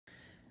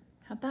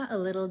How about a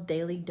little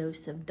daily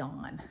dose of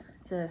dawn?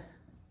 It's a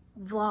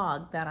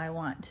vlog that I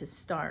want to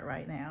start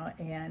right now,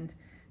 and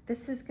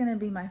this is going to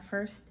be my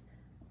first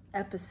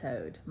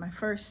episode, my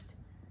first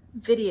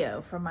video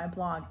for my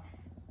blog,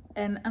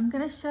 and I'm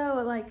going to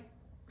show like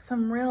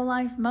some real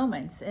life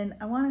moments. And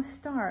I want to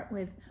start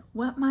with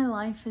what my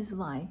life is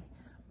like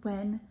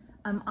when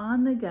I'm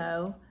on the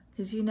go,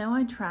 because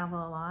I travel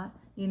a lot.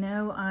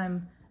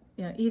 I'm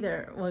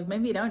either, well,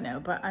 maybe you don't know,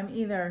 but I'm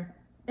either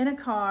in a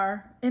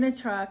car, in a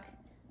truck,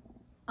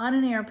 on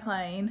an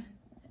airplane,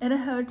 in a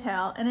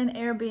hotel, in an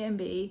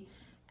Airbnb,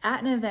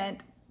 at an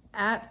event,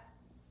 at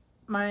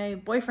my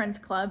boyfriend's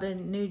club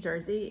in New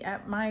Jersey,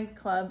 at my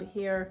club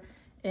here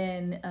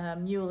in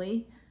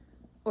Yulee,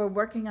 or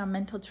working on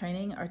mental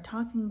training, or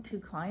talking to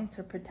clients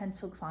or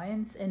potential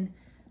clients. In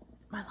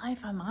my life,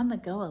 I'm on the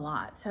go a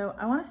lot. So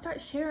I want to start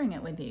sharing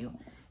it with you.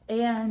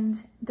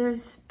 And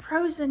there's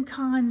pros and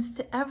cons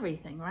to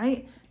everything,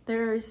 right?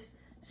 There's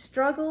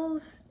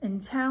struggles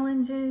and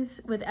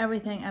challenges with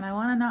everything. And I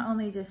want to not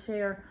only just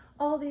share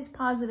all these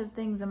positive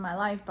things in my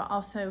life, but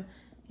also,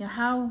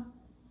 how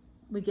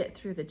we get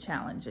through the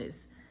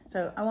challenges.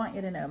 So I want you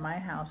to know my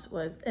house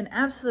was an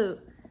absolute,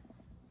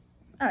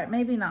 all right,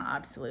 maybe not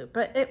absolute,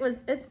 but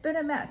it's been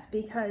a mess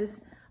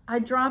because I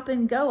drop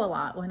and go a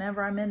lot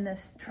whenever I'm in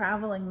this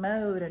traveling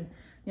mode. And,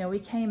 we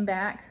came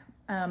back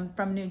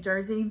from New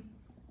Jersey.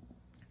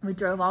 We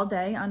drove all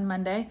day on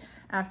Monday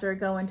after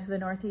going to the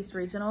Northeast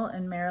Regional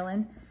in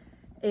Maryland.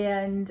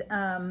 And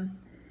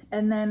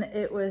then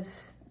it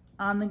was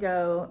on the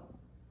go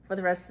for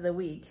the rest of the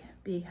week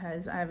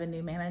because I have a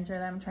new manager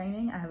that I'm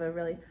training. I have a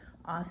really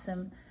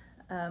awesome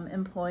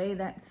employee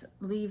that's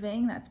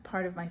leaving. That's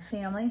part of my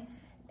family.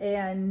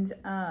 And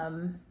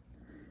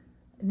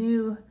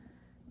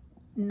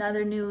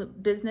another new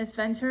business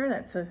venture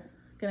that's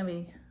going to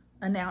be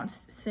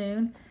announced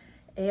soon.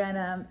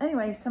 And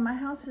anyway, so my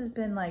house has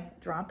been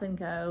like drop and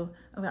go.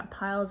 I've got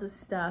piles of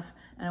stuff,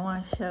 and I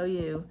want to show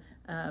you.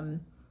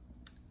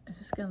 Is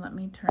this going to let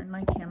me turn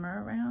my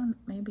camera around?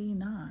 Maybe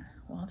not.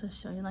 Well, I'll just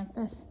show you like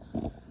this.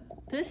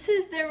 This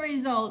is the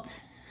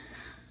result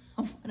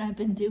of what I've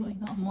been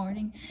doing all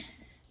morning.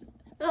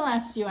 For the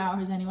last few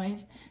hours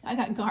anyways. I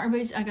got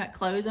garbage, I got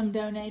clothes I'm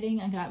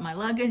donating, I got my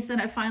luggage that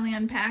I finally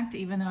unpacked,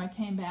 even though I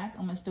came back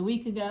almost a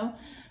week ago.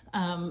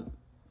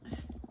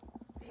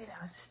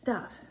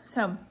 Stuff.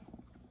 So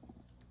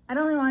I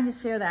don't really want to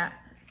share that.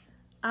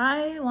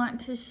 I want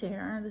to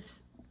share this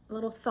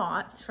little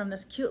thoughts from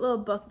this cute little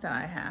book that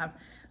I have,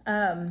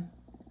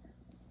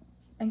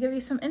 and give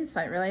you some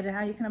insight related to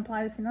how you can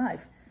apply this in your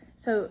life.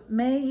 So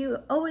may you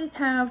always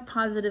have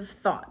positive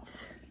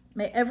thoughts.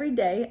 May every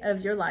day of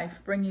your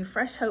life bring you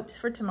fresh hopes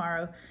for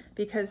tomorrow,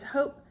 because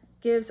hope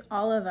gives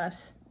all of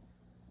us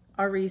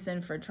our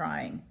reason for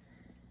trying.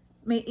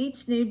 May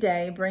each new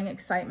day bring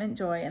excitement,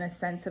 joy, and a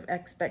sense of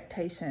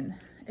expectation.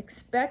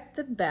 Expect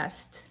the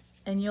best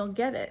and you'll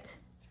get it.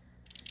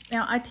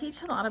 Now, I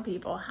teach a lot of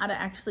people how to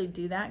actually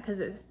do that because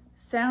it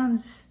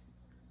sounds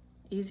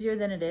easier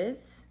than it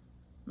is.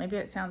 Maybe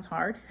it sounds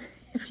hard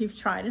if you've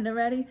tried it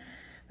already.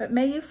 But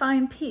may you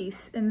find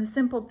peace in the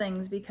simple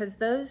things, because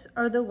those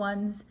are the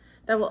ones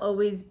that will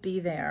always be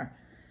there.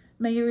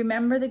 May you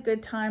remember the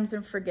good times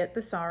and forget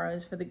the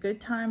sorrows, for the good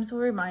times will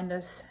remind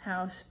us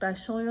how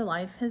special your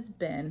life has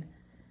been.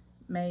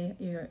 May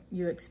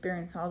you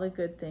experience all the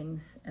good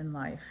things in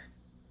life.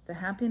 The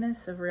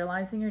happiness of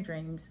realizing your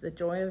dreams, the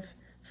joy of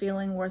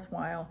feeling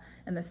worthwhile,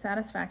 and the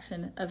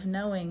satisfaction of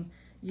knowing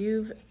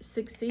you've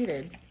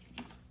succeeded.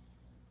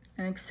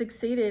 And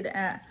succeeded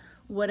at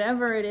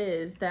whatever it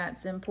is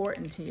that's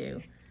important to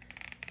you.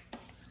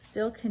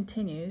 Still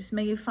continues.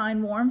 May you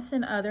find warmth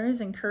in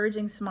others,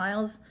 encouraging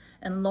smiles,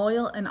 and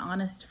loyal and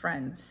honest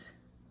friends.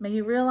 May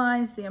you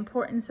realize the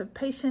importance of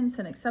patience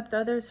and accept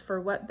others for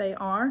what they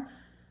are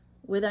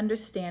with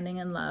understanding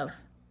and love.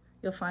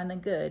 You'll find the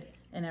good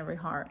in every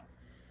heart.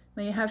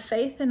 May you have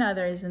faith in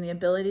others and the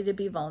ability to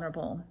be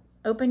vulnerable.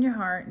 Open your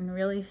heart and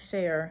really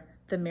share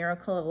the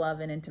miracle of love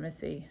and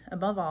intimacy.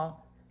 Above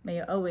all, may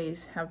you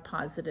always have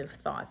positive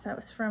thoughts. That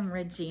was from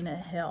Regina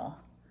Hill.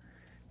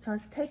 So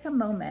let's take a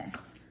moment.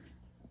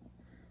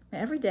 May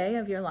every day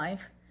of your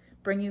life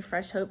bring you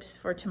fresh hopes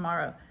for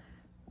tomorrow.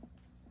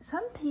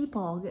 Some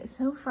people get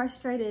so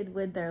frustrated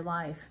with their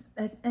life.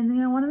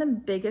 And one of the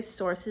biggest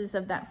sources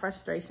of that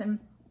frustration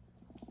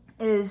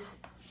is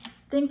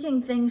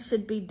thinking things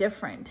should be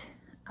different.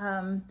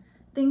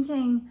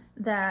 Thinking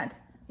that,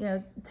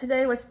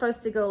 today was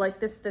supposed to go like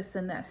this, this,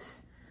 and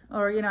this.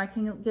 Or, I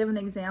can give an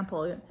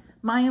example.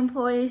 My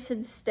employee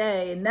should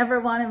stay and never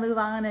want to move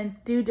on and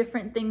do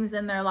different things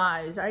in their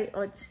lives, right?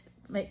 Which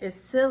is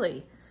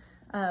silly.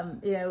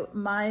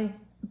 My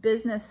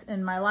business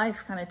in my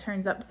life kind of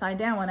turns upside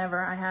down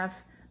whenever I have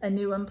a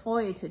new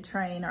employee to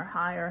train or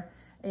hire.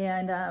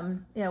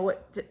 And,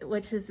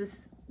 which is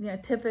this,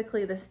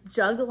 typically this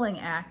juggling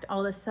act all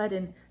of a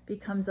sudden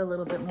becomes a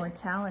little bit more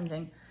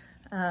challenging.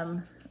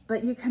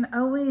 But you can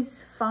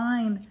always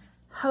find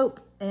hope,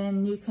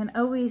 and you can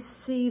always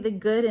see the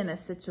good in a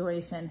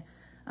situation.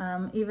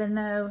 Even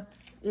though,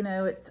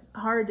 it's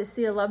hard to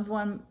see a loved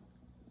one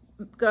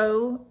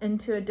go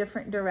into a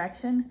different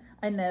direction.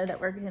 I know that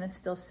we're going to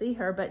still see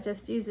her, but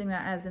just using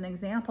that as an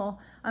example,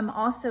 I'm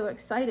also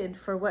excited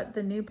for what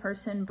the new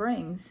person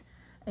brings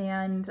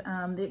and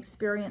the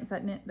experience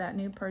that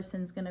new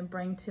person's going to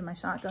bring to my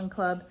shotgun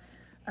club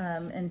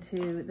and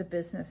to the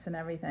business and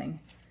everything.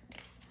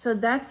 So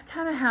that's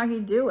kind of how you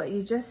do it.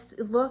 You just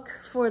look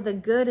for the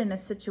good in a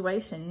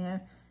situation. You know,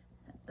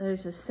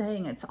 there's a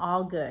saying, it's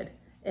all good.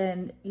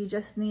 And you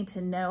just need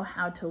to know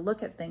how to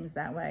look at things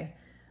that way.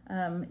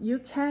 You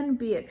can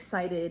be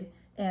excited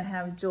and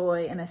have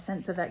joy and a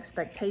sense of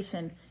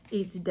expectation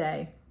each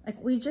day.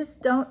 Like, we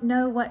just don't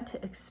know what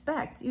to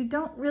expect. You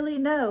don't really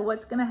know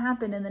what's going to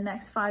happen in the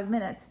next 5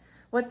 minutes,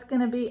 what's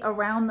going to be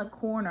around the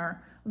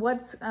corner,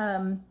 what's,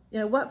 you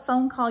know, what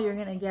phone call you're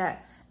going to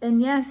get.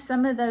 And yes,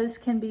 some of those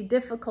can be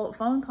difficult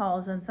phone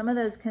calls, and some of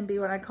those can be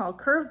what I call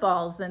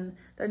curveballs, and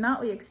they're not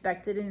what we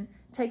expected, and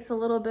it takes a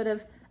little bit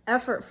of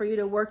effort for you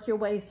to work your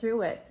way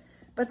through it.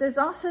 But there's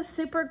also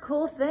super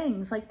cool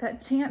things like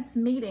that chance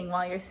meeting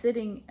while you're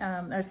sitting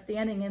or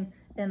standing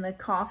in the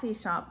coffee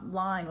shop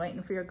line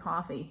waiting for your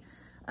coffee.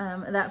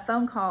 That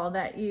phone call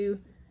that you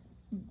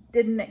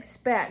didn't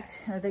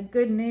expect, or the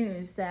good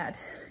news that,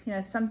 you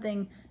know,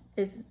 something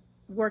is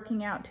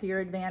working out to your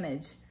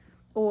advantage,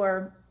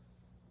 or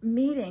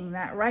meeting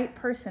that right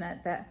person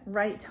at that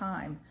right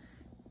time.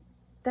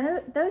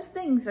 Those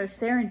things are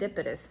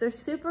serendipitous. They're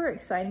super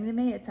exciting to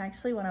me. It's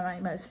actually one of my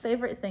most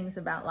favorite things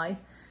about life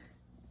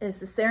is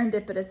the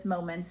serendipitous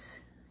moments.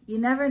 You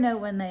never know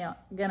when they're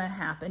gonna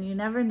happen. You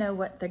never know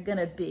what they're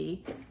gonna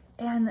be.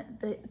 And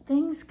the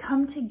things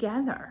come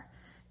together.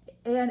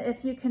 And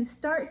if you can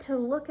start to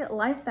look at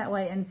life that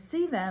way and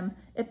see them,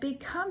 it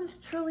becomes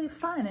truly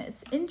fun.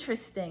 It's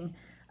interesting.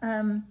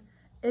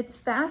 It's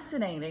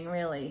fascinating,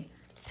 really,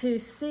 to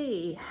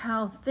see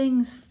how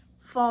things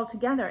fall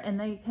together, and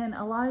they can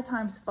a lot of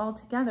times fall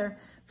together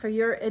for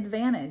your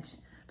advantage.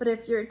 But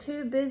if you're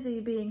too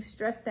busy being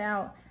stressed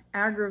out,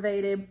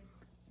 aggravated,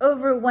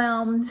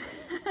 overwhelmed,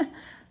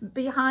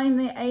 behind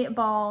the 8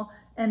 ball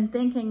and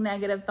thinking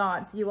negative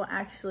thoughts, you will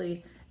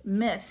actually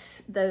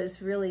miss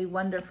those really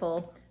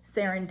wonderful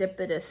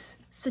serendipitous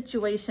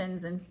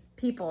situations and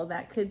people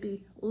that could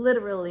be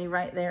literally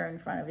right there in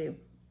front of you.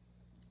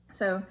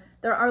 So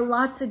there are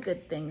lots of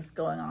good things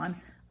going on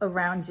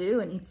around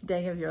you in each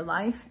day of your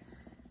life.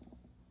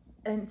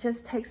 And it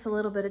just takes a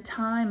little bit of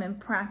time and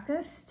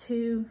practice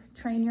to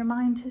train your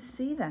mind to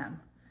see them.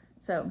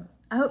 So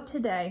I hope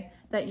today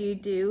that you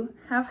do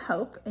have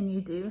hope and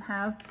you do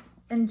have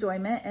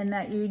enjoyment, and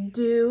that you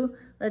do,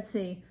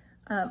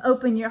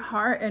 open your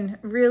heart and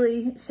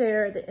really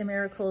share the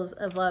miracles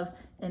of love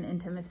and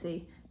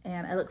intimacy.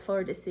 And I look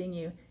forward to seeing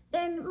you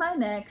in my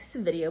next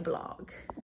video blog.